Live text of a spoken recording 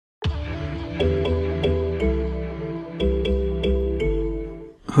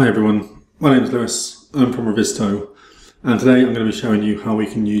Hi everyone, my name is Lewis, I'm from Revizto, and today I'm going to be showing you how we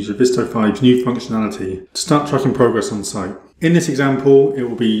can use Revizto 5's new functionality to start tracking progress on site. In this example, it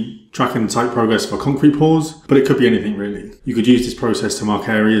will be tracking site progress for concrete pours, but it could be anything really. You could use this process to mark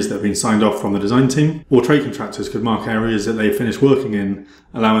areas that have been signed off from the design team, or trade contractors could mark areas that they've finished working in,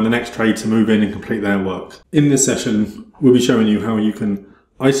 allowing the next trade to move in and complete their work. In this session, we'll be showing you how you can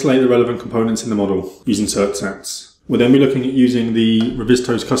isolate the relevant components in the model using cert sets. We'll then be looking at using the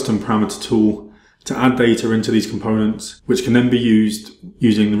Revizto's custom parameter tool to add data into these components, which can then be used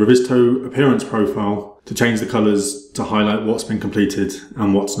using the Revizto appearance profile to change the colours to highlight what's been completed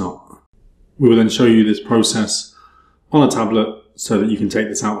and what's not. We will then show you this process on a tablet so that you can take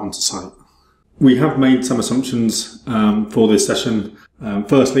this out onto site. We have made some assumptions for this session.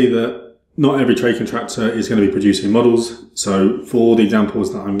 Firstly, that not every trade contractor is going to be producing models. So for the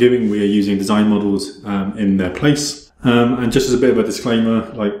examples that I'm giving, we are using design models in their place. And just as a bit of a disclaimer,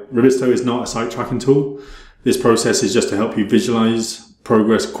 like Revizto is not a site tracking tool. This process is just to help you visualize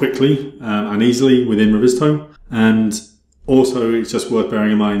progress quickly and easily within Revizto. And also it's just worth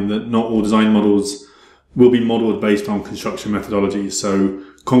bearing in mind that not all design models will be modeled based on construction methodologies. So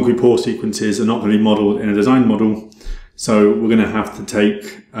concrete pour sequences are not going to be modeled in a design model. So we're going to have to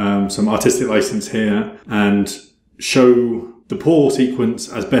take some artistic license here and show the pour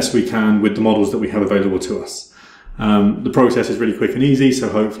sequence as best we can with the models that we have available to us. The process is really quick and easy, so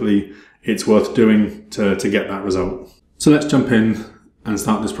hopefully it's worth doing to get that result. So let's jump in and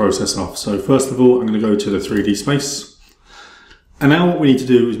start this process off. So first of all, I'm going to go to the 3D space. And now what we need to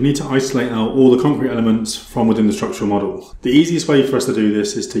do is we need to isolate out all the concrete elements from within the structural model. The easiest way for us to do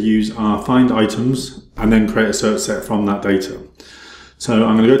this is to use our find items and then create a cert set from that data. So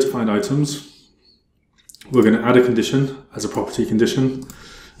I'm going to go to find items. We're going to add a condition as a property condition.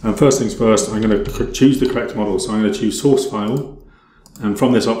 And first things first, I'm going to choose the correct model. So I'm going to choose source file. And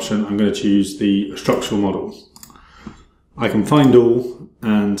from this option, I'm going to choose the structural model. I can find all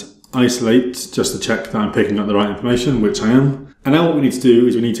and isolate just to check that I'm picking up the right information, which I am. And now what we need to do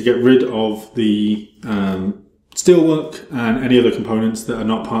is we need to get rid of the steelwork and any other components that are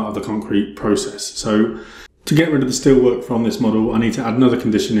not part of the concrete process. So to get rid of the steelwork from this model, I need to add another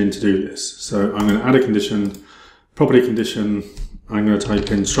condition in to do this. So I'm going to add a condition, property condition. I'm going to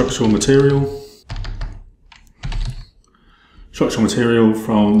type in structural material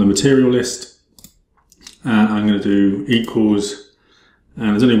from the material list, and I'm going to do equals,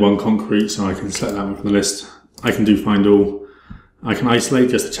 and there's only one concrete, so I can select that one from the list. I can do find all. I can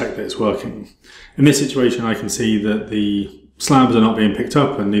isolate just to check that it's working. In this situation, I can see that the slabs are not being picked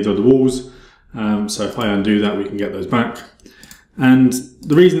up and neither are the walls. So if I undo that, we can get those back. And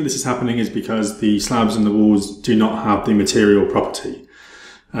the reason this is happening is because the slabs and the walls do not have the material property.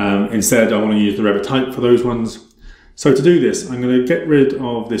 Instead, I want to use the Revit type for those ones. So to do this, I'm going to get rid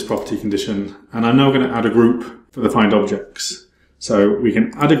of this property condition, and I'm now going to add a group for the find objects. So we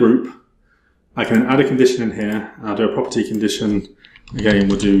can add a group. I can add a condition in here, and I'll do a property condition. Again,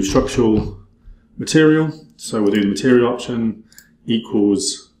 we'll do structural material. So we'll do the material option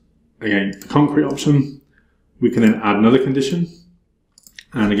equals, again, the concrete option. We can then add another condition.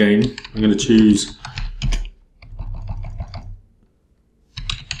 And again, I'm going to choose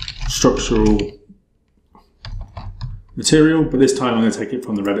structural material, but this time I'm going to take it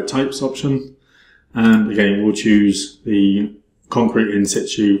from the Revit types option. And again, we'll choose the concrete in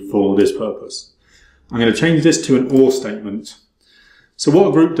situ for this purpose. I'm going to change this to an OR statement. So what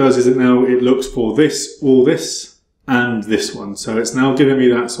a group does is it looks for this, or this, and this one. So it's now giving me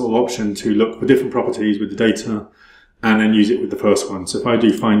that sort of option to look for different properties with the data and then use it with the first one. So if I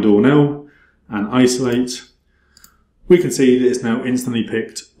do find all now and isolate, we can see that it's now instantly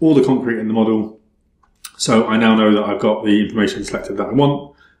picked all the concrete in the model. So I now know that I've got the information selected that I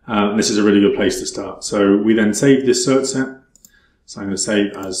want. And this is a really good place to start. So we then save this cert set. So I'm going to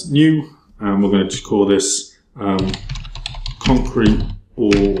save as new, and we're going to call this concrete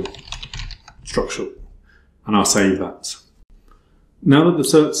or structural. And I'll save that. Now that the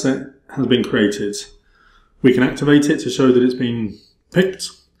cert set has been created, we can activate it to show that it's been picked.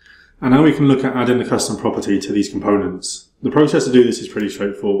 And now we can look at adding the custom property to these components. The process to do this is pretty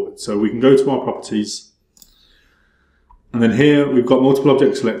straightforward. So we can go to our properties, and then here we've got multiple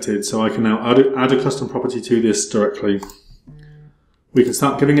objects selected. So I can now add a custom property to this directly. We can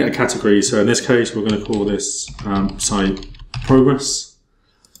start giving it a category. So in this case, we're going to call this site progress.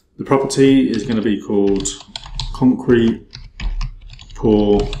 The property is going to be called concrete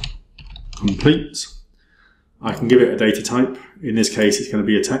pour complete. I can give it a data type. In this case, it's going to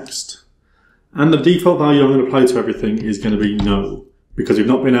be a text. And the default value I'm going to apply to everything is going to be no, because we've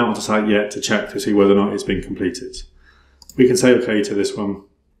not been out onto site yet to check to see whether or not it's been completed. We can say OK to this one.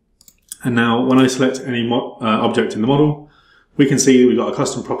 And now when I select any object in the model, we can see that we've got a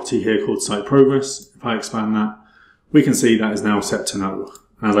custom property here called site progress. If I expand that, we can see that is now set to no.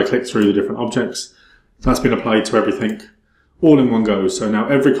 And as I click through the different objects, that's been applied to everything all in one go. So now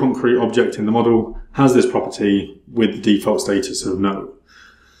every concrete object in the model has this property with the default status of no.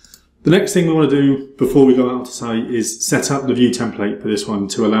 The next thing we want to do before we go out to site is set up the view template for this one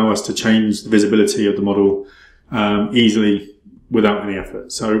to allow us to change the visibility of the model easily without any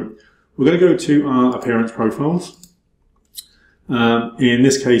effort. So we're going to go to our appearance profiles. In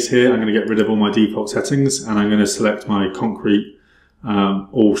this case here, I'm going to get rid of all my default settings and I'm going to select my concrete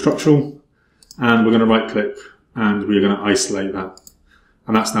all structural, and we're going to right click and we're going to isolate that.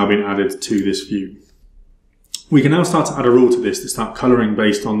 And that's now been added to this view. We can now start to add a rule to this to start colouring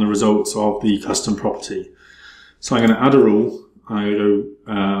based on the results of the custom property. So I'm going to add a rule. I'm going to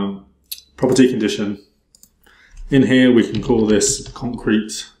go property condition. In here we can call this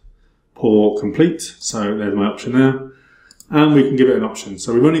concrete pour complete. So there's my option there. And we can give it an option.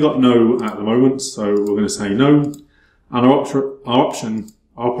 So we've only got no at the moment, so we're going to say no. And our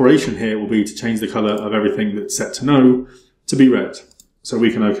operation here will be to change the colour of everything that's set to no to be red. So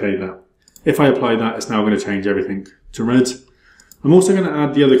we can OK that. If I apply that, it's now going to change everything to red. I'm also going to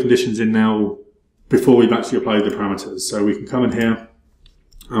add the other conditions in now before we've actually applied the parameters. So we can come in here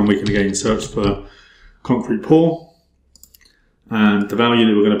and we can again search for concrete pour. And the value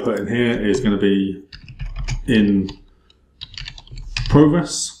that we're going to put in here is going to be in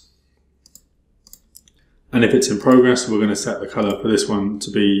progress. And if it's in progress, we're going to set the colour for this one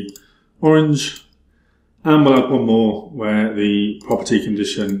to be orange. And we'll add one more where the property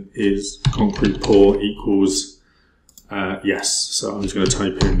condition is concrete pour equals yes. So I'm just going to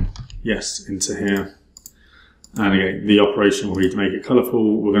type in yes into here. And again, the operation will be to make it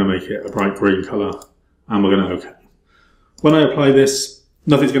colourful. We're going to make it a bright green colour and we're going to OK. When I apply this,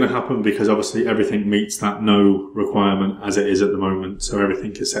 nothing's going to happen because obviously everything meets that no requirement as it is at the moment. So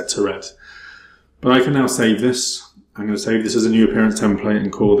everything is set to red. But I can now save this. I'm going to save this as a new appearance template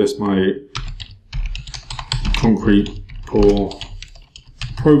and call this my concrete pour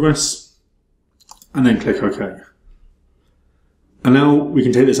progress, and then click OK. And now we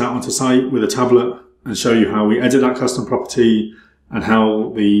can take this out onto site with a tablet and show you how we edit that custom property and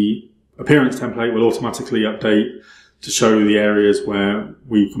how the appearance template will automatically update to show the areas where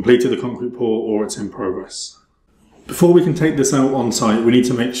we've completed the concrete pour or it's in progress. Before we can take this out on site, we need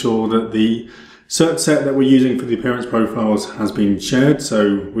to make sure that the cert set that we're using for the appearance profiles has been shared.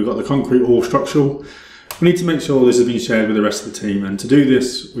 So we've got the concrete all structural. We need to make sure this has been shared with the rest of the team. And to do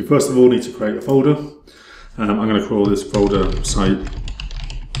this, we first of all need to create a folder. I'm going to call this folder site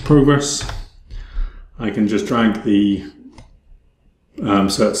progress. I can just drag the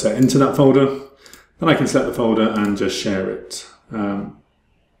cert set into that folder. Then I can select the folder and just share it,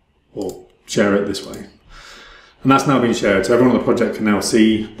 or share it this way. And that's now been shared, so everyone on the project can now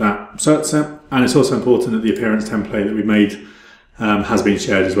see that cert set. And it's also important that the appearance template that we made has been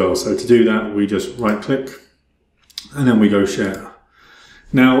shared as well. So to do that, we just right click and then we go share.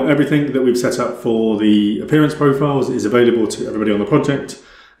 Now, everything that we've set up for the appearance profiles is available to everybody on the project,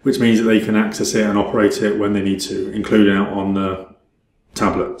 which means that they can access it and operate it when they need to, including out on the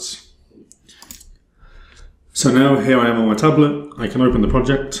tablets. So now here I am on my tablet. I can open the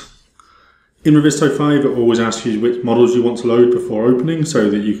project. In Revizto 5, it always asks you which models you want to load before opening so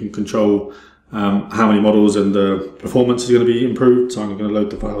that you can control how many models and the performance is going to be improved. So I'm going to load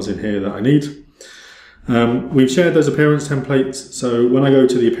the files in here that I need. We've shared those appearance templates. So when I go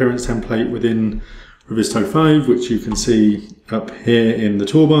to the appearance template within Revizto 5, which you can see up here in the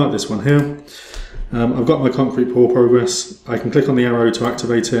toolbar, this one here, I've got my concrete pour progress. I can click on the arrow to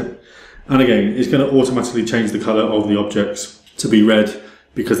activate it. And again, it's going to automatically change the colour of the objects to be red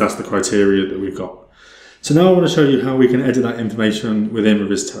because that's the criteria that we've got. So now I want to show you how we can edit that information within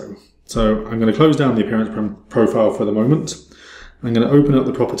Revizto. So I'm going to close down the appearance profile for the moment. I'm going to open up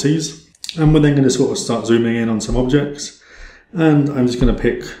the properties and we're then going to sort of start zooming in on some objects. And I'm just going to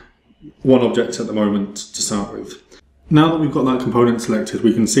pick one object at the moment to start with. Now that we've got that component selected,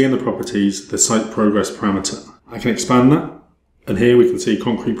 we can see in the properties the site progress parameter. I can expand that. And here we can see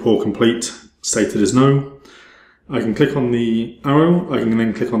concrete pour complete stated as no. I can click on the arrow, I can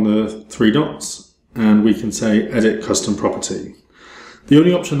then click on the three dots, and we can say edit custom property. The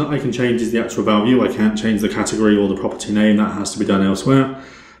only option that I can change is the actual value. I can't change the category or the property name, that has to be done elsewhere.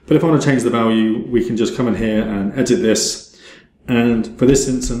 But if I want to change the value, we can just come in here and edit this. And for this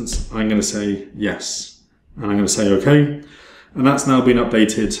instance, I'm going to say yes. And I'm going to say OK. And that's now been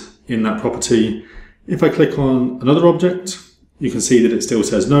updated in that property. If I click on another object, you can see that it still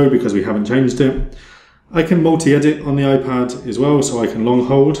says no because we haven't changed it. I can multi-edit on the iPad as well, so I can long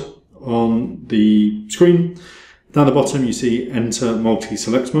hold on the screen. Down the bottom you see enter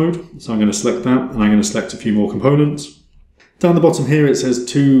multi-select mode. So I'm going to select that and I'm going to select a few more components. Down the bottom here it says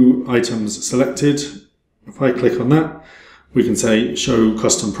 2 items selected. If I click on that, we can say show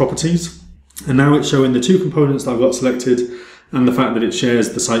custom properties. And now it's showing the 2 components that I've got selected and the fact that it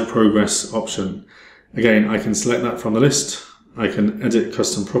shares the site progress option. Again, I can select that from the list. I can edit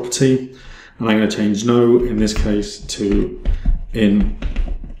custom property and I'm going to change no in this case to in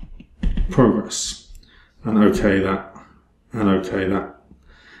progress. And OK that, and OK that.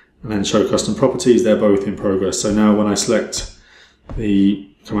 And then show custom properties, they're both in progress. So now when I select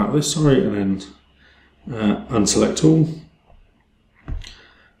come out of this, and then unselect all,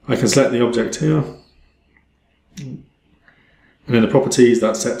 I can select the object here. And then the properties,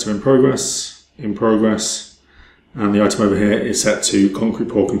 that's set to in progress, and the item over here is set to concrete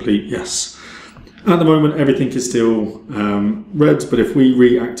pour complete, yes. At the moment, everything is still red, but if we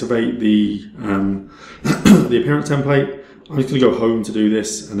reactivate the the appearance template, I'm just going to go home to do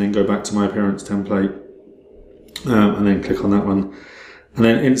this and then go back to my appearance template and then click on that one. And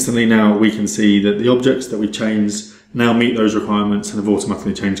then instantly now we can see that the objects that we've changed now meet those requirements and have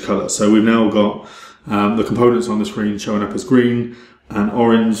automatically changed colour. So we've now got the components on the screen showing up as green and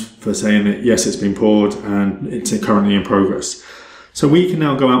orange for saying that yes, it's been poured and it's currently in progress. So we can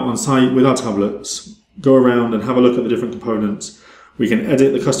now go out on site with our tablets, go around and have a look at the different components. We can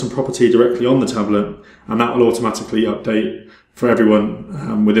edit the custom property directly on the tablet and that will automatically update for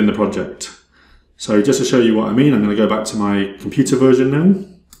everyone within the project. So just to show you what I mean, I'm going to go back to my computer version now.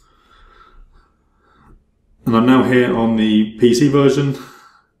 And I'm now here on the PC version.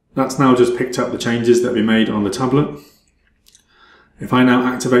 That's now just picked up the changes that have been made on the tablet. If I now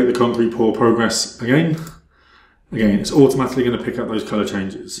activate the concrete pour progress again, it's automatically going to pick up those colour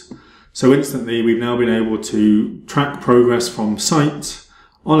changes. So instantly we've now been able to track progress from site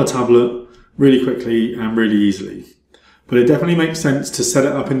on a tablet really quickly and really easily. But it definitely makes sense to set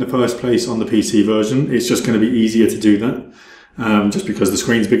it up in the first place on the PC version. It's just going to be easier to do that. Just because the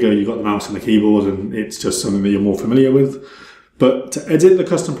screen's bigger, you've got the mouse and the keyboard and it's just something that you're more familiar with. But to edit the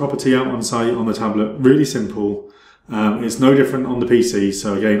custom property out on site on the tablet, really simple. It's no different on the PC.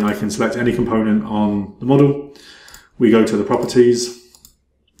 So again, I can select any component on the model. We go to the properties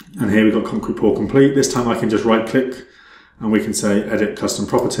and here we've got concrete pour complete. This time I can just right click and we can say edit custom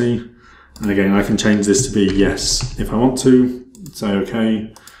property. And again, I can change this to be yes if I want to, say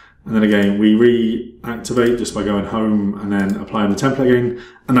okay. And then again, we reactivate just by going home and then applying the template again.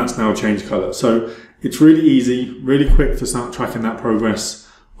 And that's now changed color. So it's really easy, really quick to start tracking that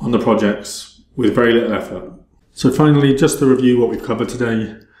progress on the projects with very little effort. So finally, just to review what we've covered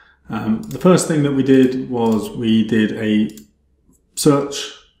today. The first thing that we did was we did a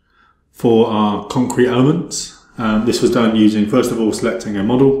search for our concrete elements. This was done using, first of all, selecting a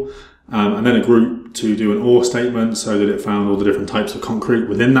model and then a group to do an OR statement so that it found all the different types of concrete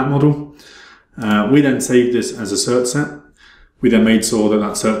within that model. We then saved this as a cert set. We then made sure that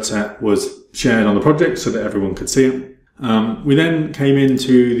that cert set was shared on the project so that everyone could see it. We then came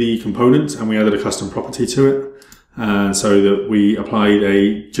into the components and we added a custom property to it. So that we applied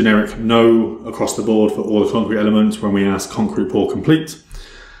a generic no across the board for all the concrete elements when we asked concrete pour complete.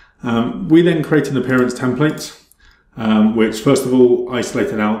 We then created an appearance template, which first of all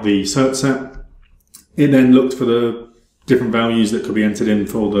isolated out the cert set. It then looked for the different values that could be entered in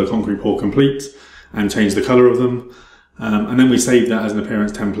for the concrete pour complete and changed the color of them. And then we saved that as an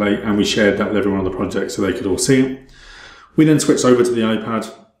appearance template and we shared that with everyone on the project so they could all see it. We then switched over to the iPad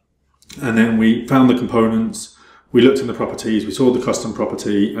and then we found the components. We looked in the properties, we saw the custom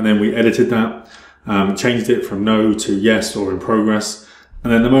property, and then we edited that, changed it from no to yes or in progress.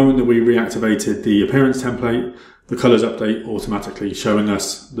 And then the moment that we reactivated the appearance template, the colors update automatically, showing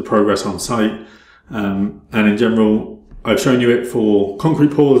us the progress on site. And in general, I've shown you it for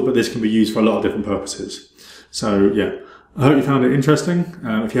concrete pours, but this can be used for a lot of different purposes. So yeah, I hope you found it interesting.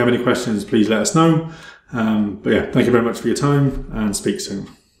 If you have any questions, please let us know. But yeah, thank you very much for your time and speak soon.